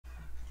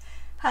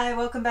Hi,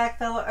 welcome back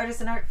fellow artists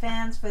and art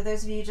fans. For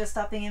those of you just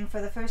stopping in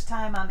for the first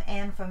time, I'm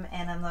Anne from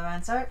Anne and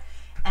Lorenc Art,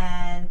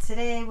 and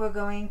today we're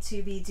going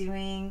to be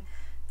doing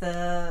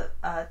the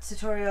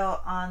tutorial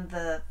on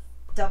the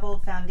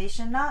doubled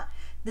foundation knot.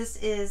 This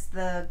is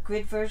the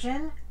grid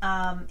version.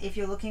 If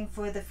you're looking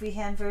for the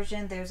freehand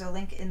version, there's a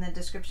link in the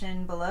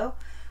description below.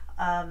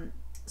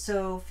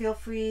 So feel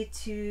free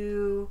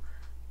to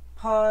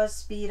pause,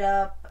 speed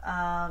up,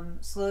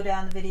 slow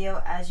down the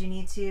video as you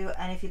need to,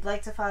 and if you'd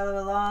like to follow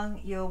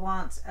along, you'll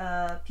want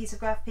a piece of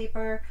graph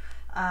paper,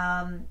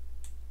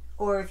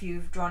 or if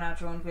you've drawn out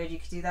your own grid, you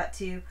could do that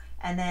too,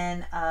 and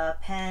then a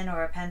pen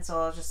or a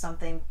pencil, just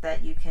something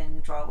that you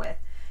can draw with.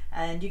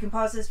 And you can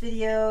pause this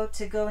video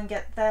to go and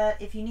get that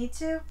if you need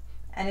to,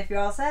 and if you're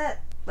all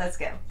set, let's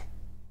go.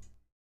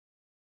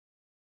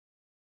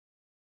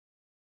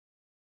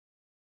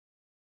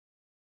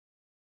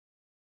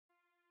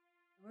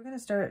 We're going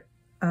to start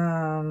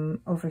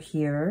over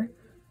here,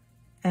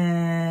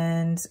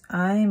 and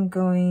I'm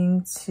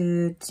going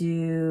to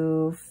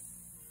do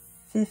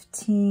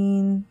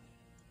 15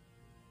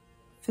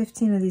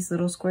 of these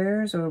little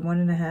squares, or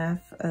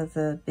 1.5 of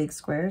the big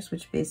squares,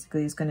 which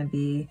basically is going to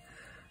be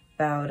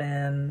about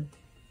an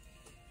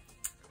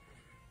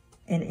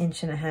 1.5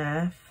 inches.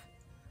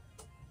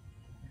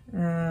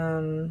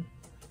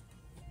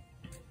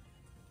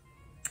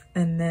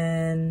 And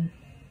then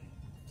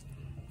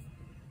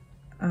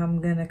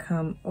I'm gonna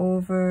come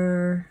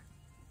over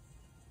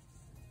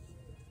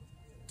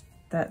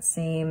that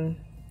same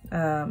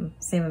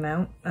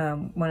amount,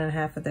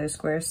 1.5 of those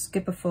squares,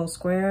 skip a full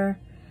square,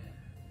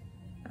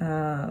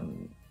 do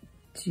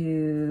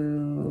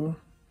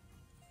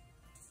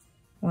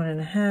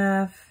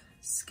 1.5,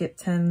 skip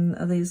 10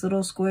 of these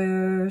little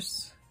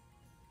squares,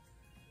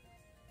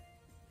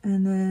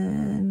 and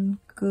then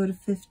go to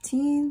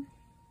 15.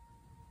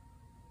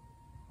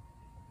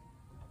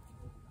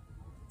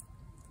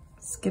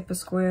 Skip a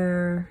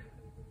square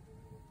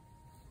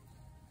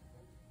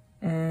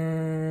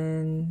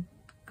and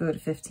go to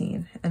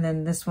 15, and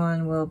then this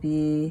one will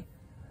be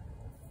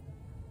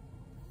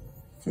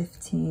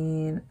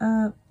 15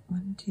 up,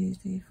 1, 2,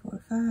 3,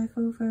 4, 5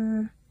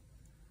 over,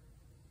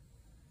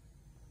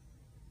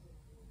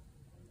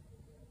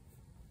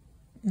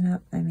 and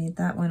up. I made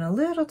that one a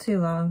little too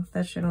long.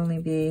 That should only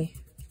be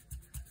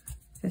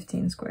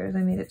 15 squares.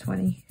 I made it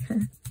 20.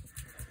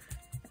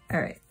 All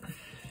right.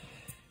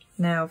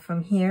 Now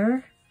from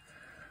here,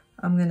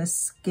 I'm gonna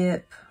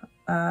skip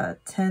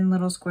 10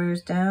 little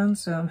squares down,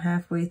 so I'm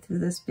halfway through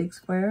this big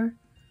square,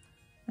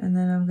 and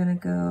then I'm gonna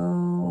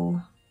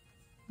go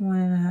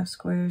 1.5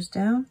 squares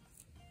down.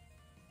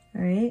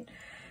 All right.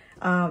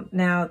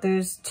 Now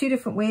there's 2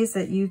 different ways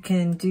that you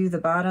can do the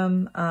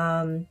bottom.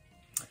 I'm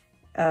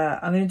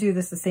gonna do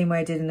this the same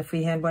way I did in the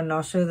freehand one, and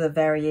I'll show the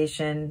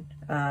variation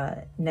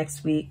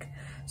next week.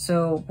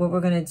 So what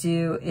we're gonna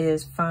do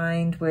is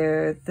find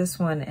where this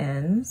one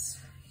ends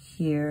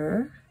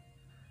here,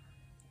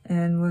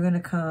 and we're gonna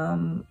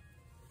come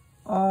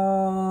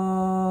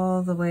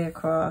all the way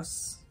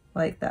across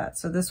like that.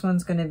 So this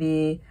one's gonna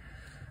be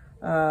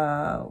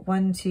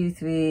 1, 2,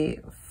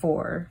 3,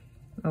 4,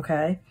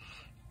 okay?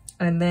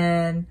 And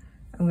then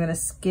I'm gonna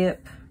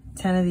skip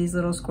 10 of these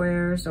little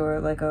squares, or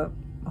like a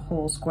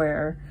whole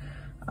square,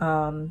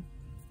 and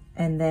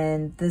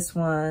then this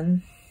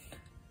one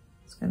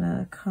is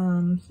gonna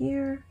come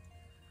here,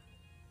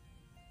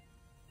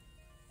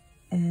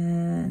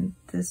 and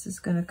this is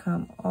going to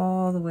come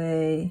all the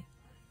way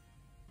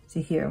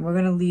to here. We're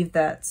going to leave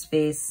that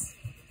space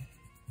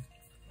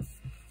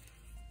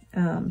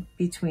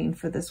between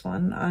for this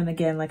one. And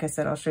again, like I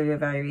said, I'll show you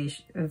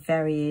a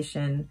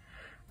variation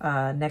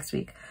next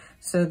week.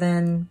 So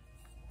then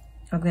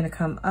I'm going to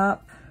come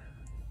up,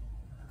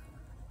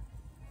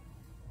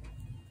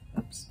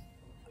 oops,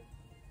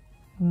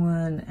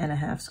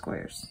 1.5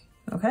 squares.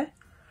 Okay.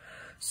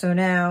 So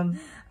now,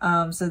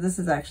 so this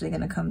is actually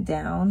going to come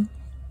down.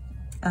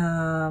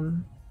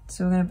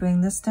 So we're going to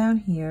bring this down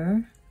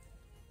here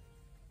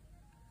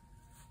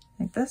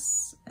like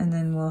this, and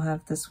then we'll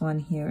have this one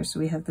here. So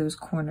we have those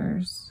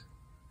corners.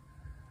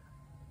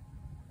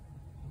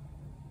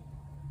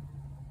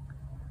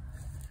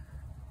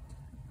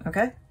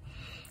 Okay.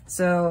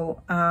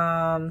 So,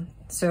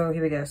 so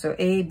here we go. So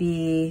A,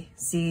 B,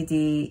 C,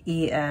 D,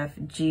 E, F,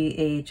 G,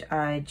 H,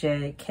 I,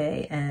 J,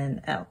 K,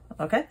 and L.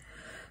 Okay.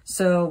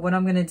 So what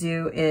I'm going to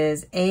do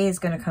is A is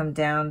going to come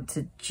down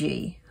to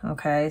G.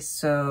 Okay,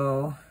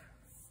 so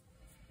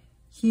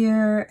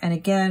here, and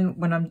again,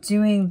 when I'm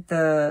doing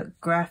the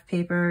graph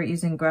paper,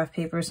 using graph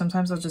paper,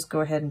 sometimes I'll just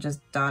go ahead and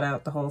just dot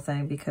out the whole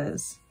thing,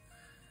 because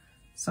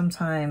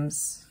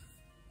sometimes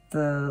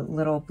the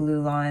little blue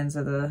lines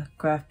of the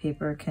graph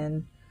paper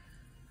can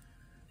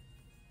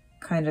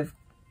kind of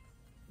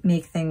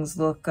make things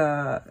look,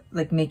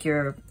 like make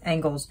your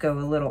angles go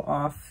a little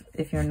off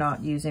if you're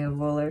not using a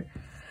ruler.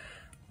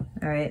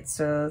 All right,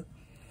 so,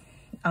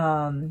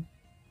 and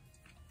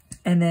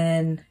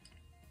then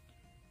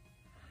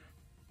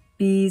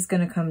B is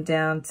going to come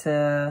down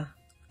to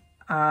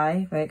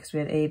I, right? Because we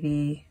had A,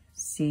 B,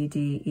 C,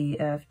 D, E,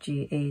 F,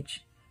 G,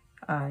 H,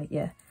 I,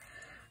 yeah.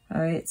 All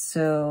right,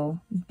 so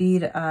B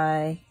to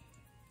I,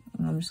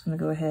 I'm just gonna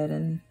go ahead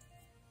and,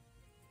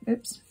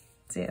 oops,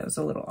 see, I was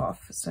a little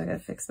off, so I gotta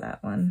fix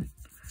that one.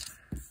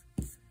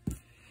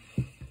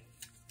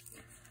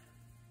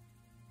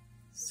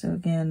 So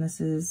again, this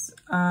is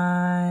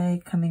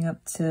I coming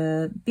up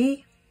to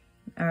B,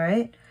 all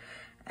right?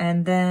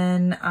 And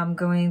then I'm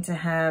going to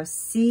have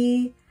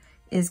C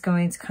is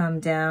going to come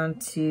down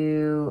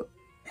to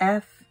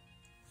F,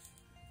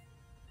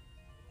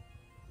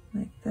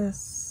 like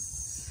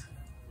this.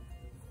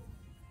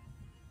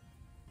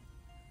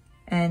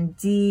 And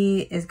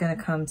D is gonna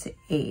come to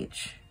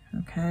H,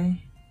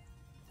 okay?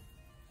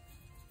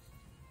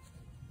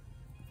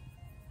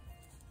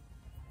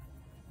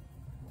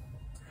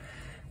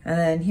 And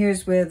then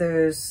here's where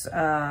those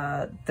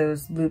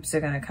loops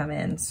are going to come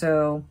in.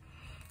 So,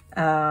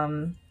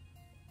 so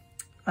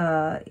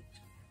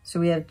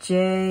we have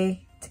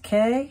J to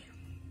K,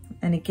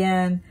 and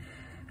again,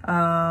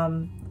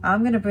 I'm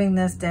going to bring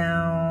this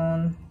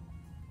down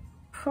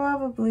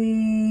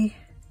probably,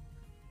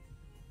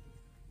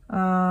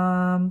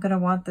 I'm going to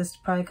want this to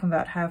probably come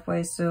about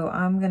halfway. So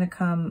I'm going to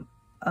come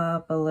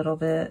up a little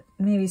bit,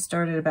 maybe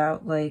start at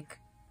about like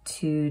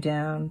 2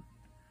 down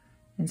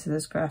into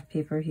this graph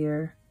paper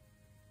here.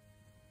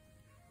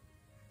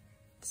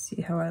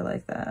 See how I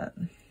like that.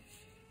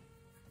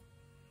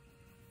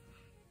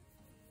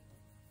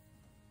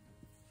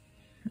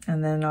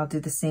 And then I'll do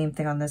the same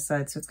thing on this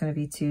side. So it's going to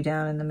be 2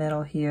 down in the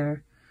middle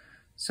here.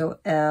 So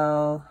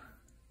L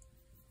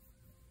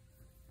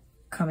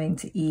coming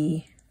to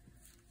E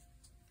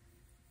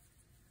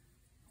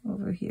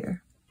over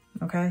here.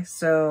 Okay,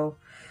 so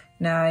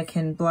now I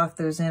can block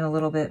those in a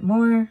little bit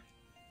more.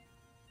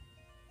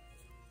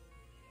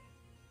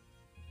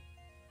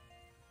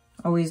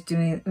 Always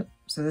doing,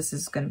 so this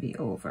is going to be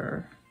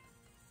over.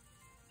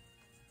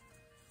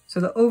 So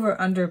the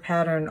over-under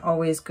pattern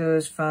always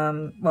goes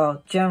from,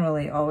 well,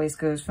 generally always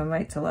goes from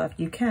right to left.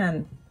 You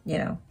can, you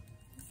know,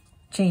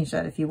 change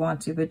that if you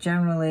want to, but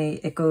generally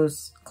it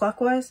goes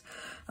clockwise.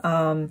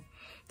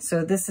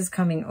 So this is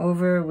coming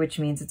over, which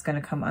means it's going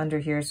to come under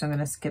here. So I'm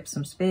going to skip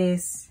some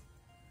space.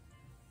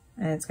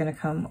 And it's going to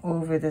come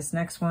over this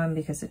next one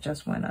because it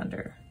just went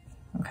under.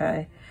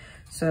 Okay.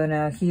 So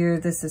now here,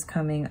 this is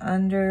coming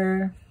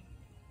under.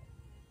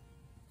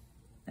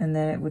 And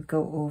then it would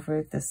go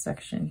over this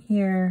section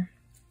here.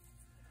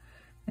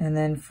 And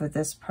then for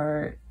this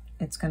part,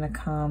 it's going to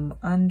come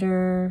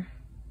under.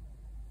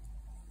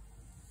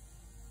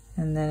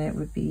 And then it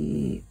would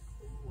be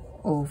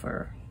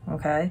over,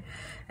 okay?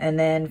 And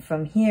then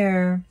from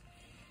here,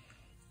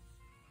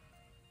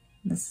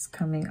 this is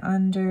coming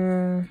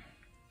under.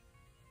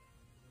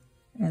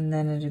 And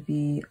then it'll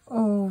be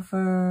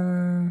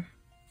over.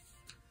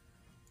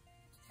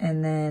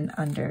 And then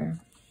under.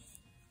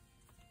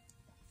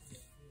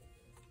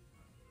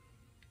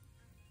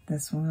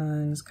 This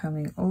one's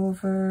coming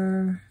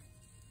over.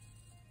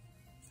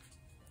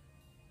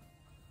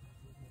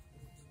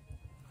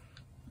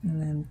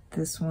 And then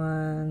this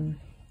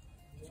one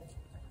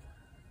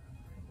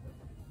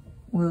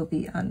will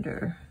be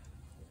under.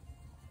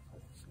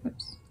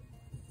 Oops.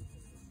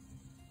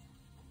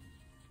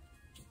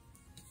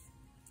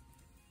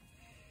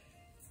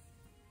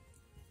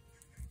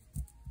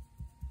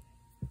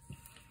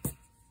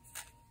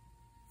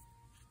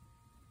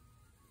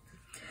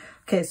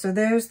 Okay, so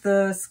there's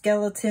the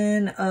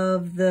skeleton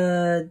of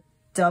the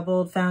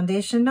doubled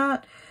foundation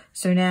knot.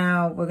 So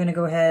now we're going to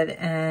go ahead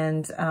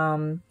and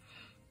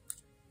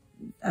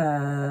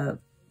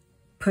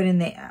put in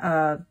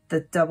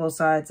the double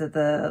sides of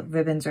the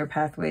ribbons or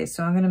pathways.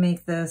 So I'm going to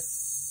make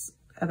this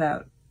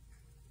about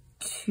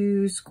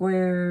 2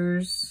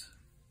 squares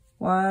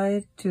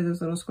wide, 2 of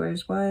those little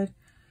squares wide.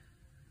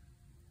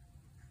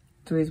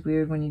 It's always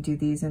weird when you do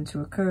these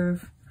into a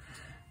curve.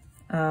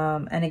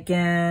 And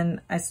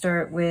again, I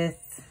start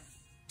with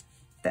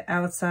the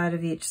outside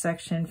of each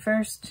section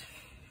first.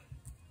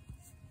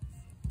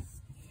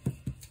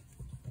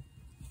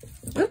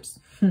 Oops,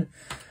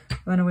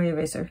 runaway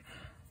eraser.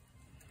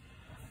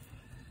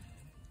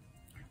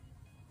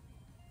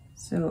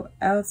 So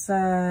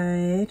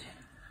outside,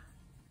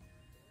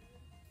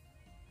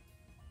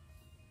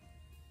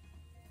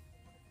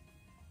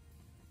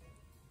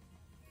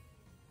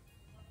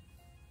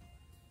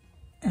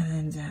 and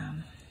then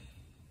down.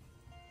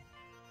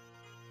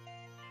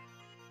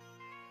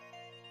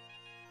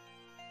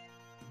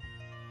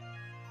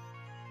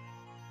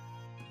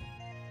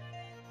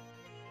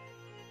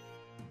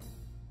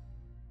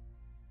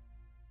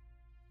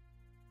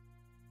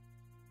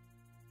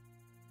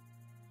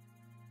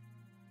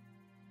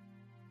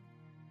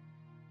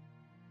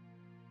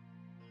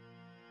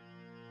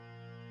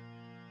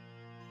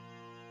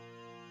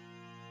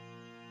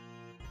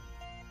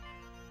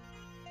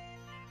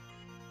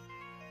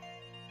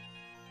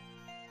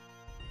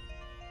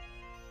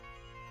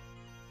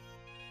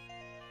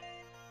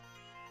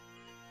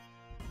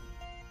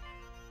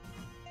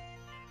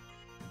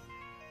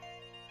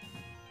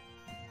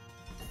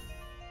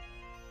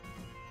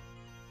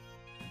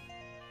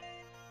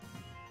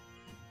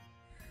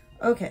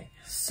 Okay,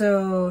 so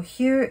so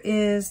here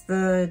is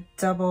the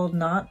doubled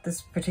knot,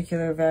 this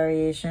particular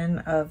variation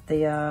of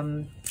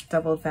the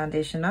doubled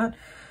foundation knot.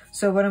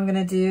 So what I'm going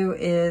to do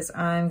is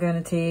I'm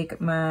going to take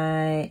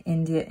my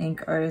India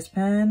ink artist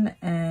pen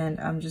and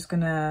I'm just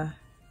going to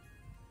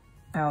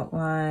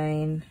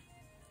outline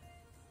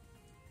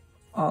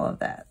all of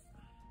that.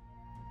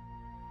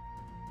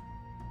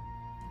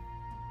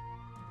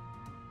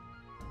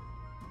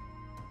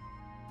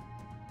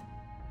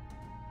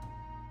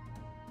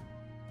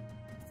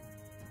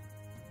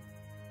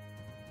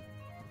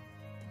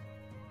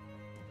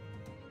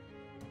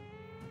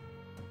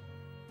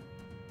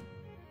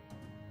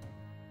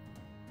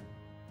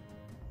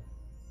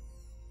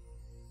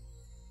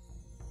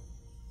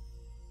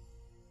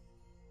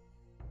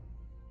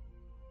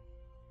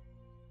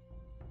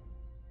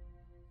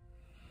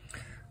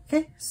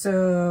 Okay,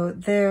 so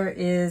there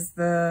is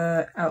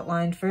the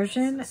outlined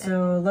version.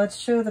 So let's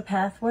show the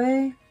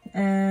pathway.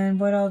 And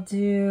what I'll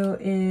do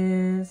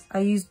is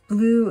I used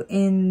blue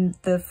in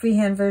the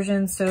freehand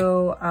version.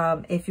 So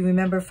if you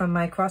remember from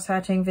my cross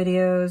hatching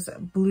videos,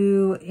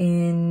 blue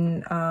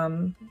in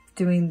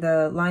doing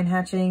the line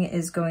hatching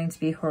is going to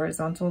be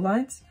horizontal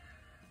lines.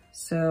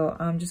 So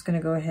I'm just going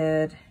to go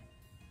ahead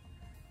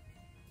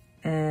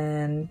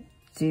and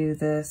do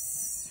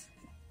this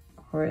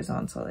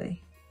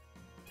horizontally.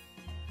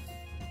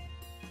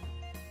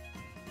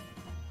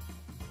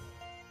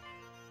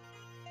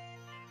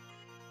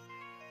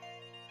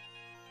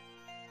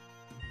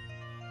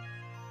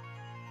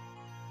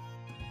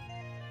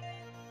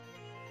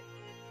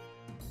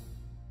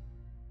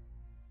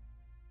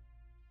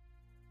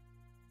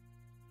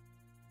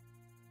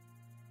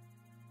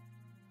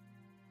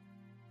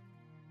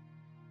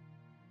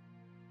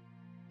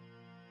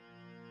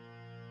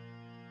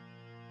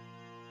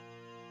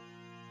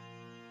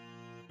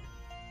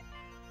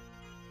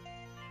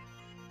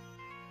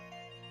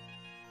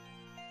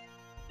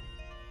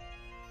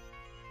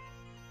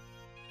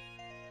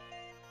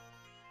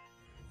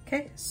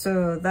 Okay,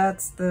 so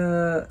that's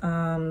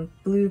the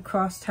blue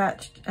cross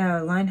hatched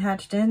line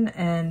hatched in,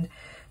 and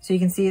so you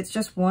can see it's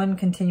just one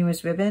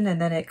continuous ribbon, and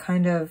then it's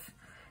kind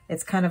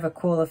of a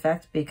cool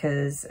effect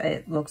because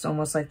it looks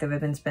almost like the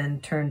ribbon's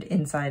been turned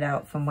inside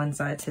out from one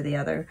side to the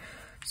other.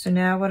 So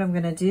now what I'm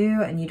gonna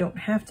do, and you don't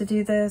have to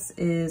do this,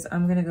 is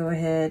I'm gonna go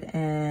ahead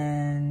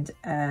and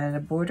add a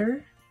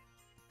border.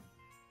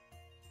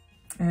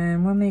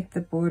 And we'll make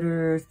the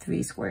border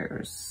 3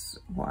 squares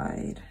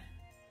wide.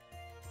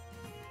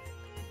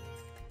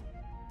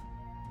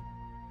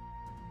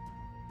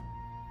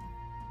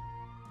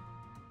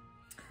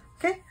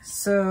 Okay,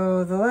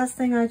 so the last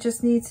thing I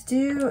just need to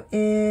do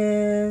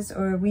is,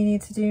 or we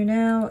need to do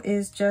now,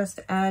 is just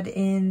add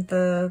in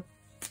the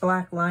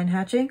black line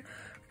hatching,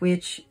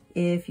 which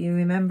if you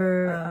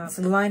remember,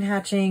 so the line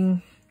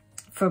hatching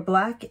for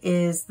black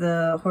is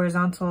the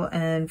horizontal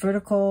and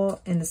vertical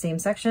in the same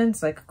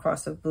sections, like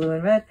across of blue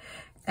and red.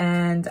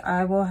 And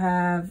I will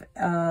have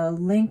a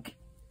link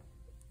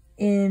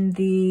in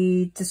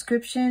the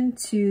description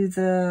to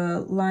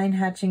the line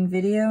hatching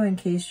video in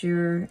case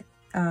you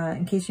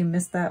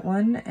missed that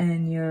one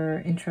and you're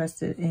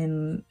interested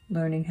in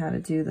learning how to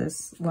do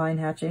this line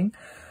hatching,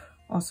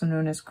 also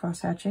known as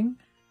cross hatching.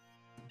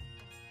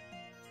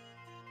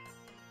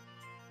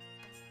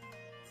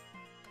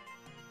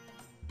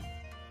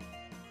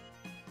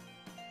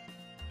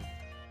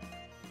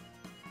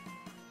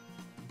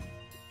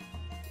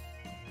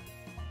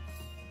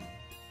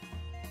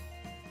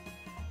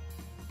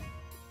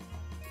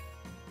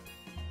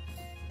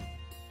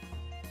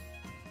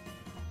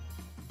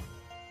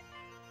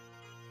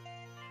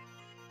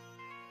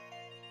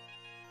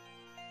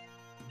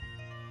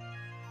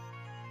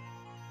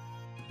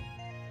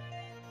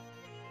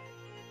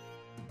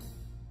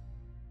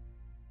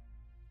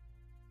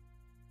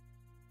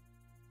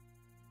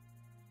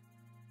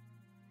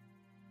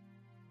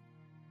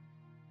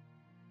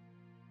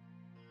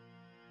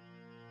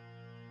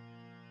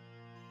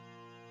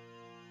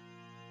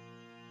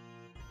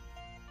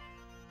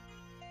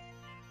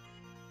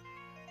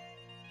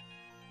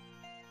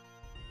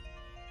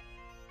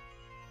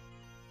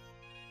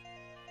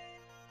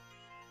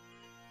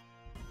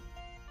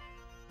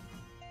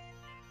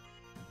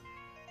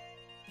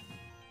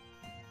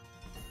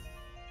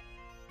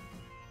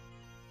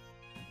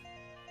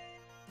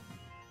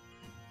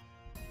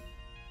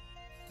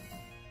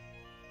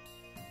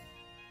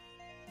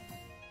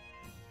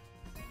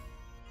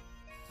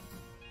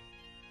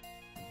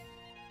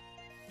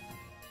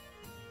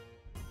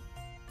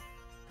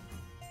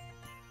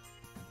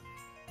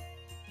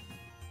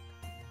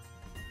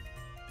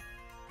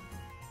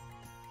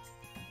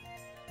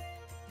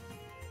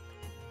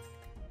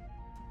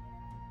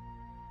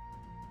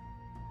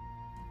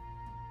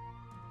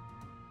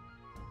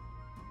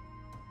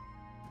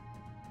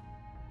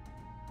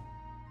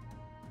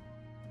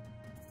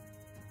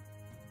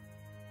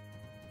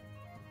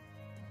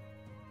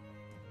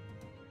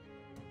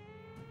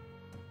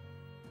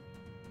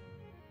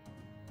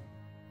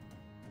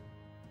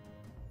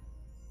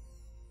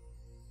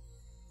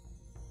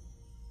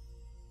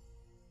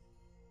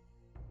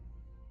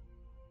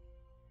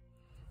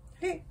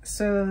 Okay,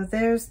 so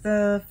there's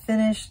the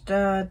finished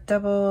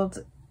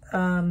doubled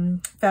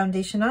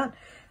foundation knot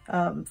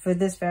for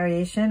this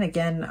variation.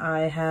 Again,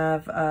 I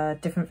have a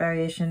different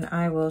variation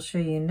I will show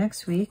you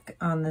next week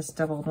on this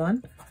doubled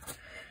one.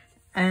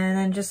 And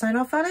then just sign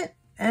off on it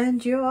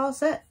and you're all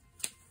set.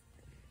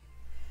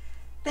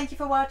 Thank you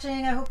for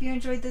watching. I hope you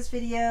enjoyed this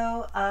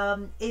video.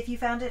 If you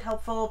found it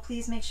helpful,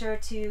 please make sure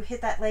to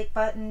hit that like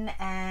button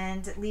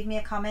and leave me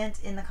a comment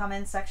in the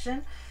comments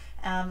section.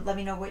 Let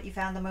me know what you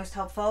found the most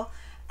helpful.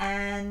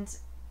 And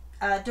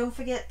don't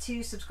forget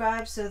to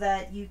subscribe so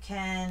that you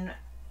can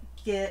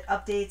get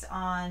updates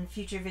on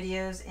future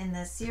videos in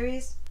this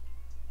series.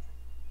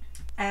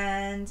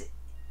 And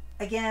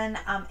again,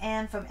 I'm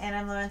Anne from Anne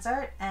and Lorenc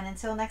Art, and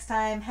until next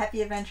time,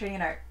 happy adventuring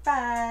in art.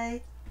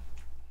 Bye!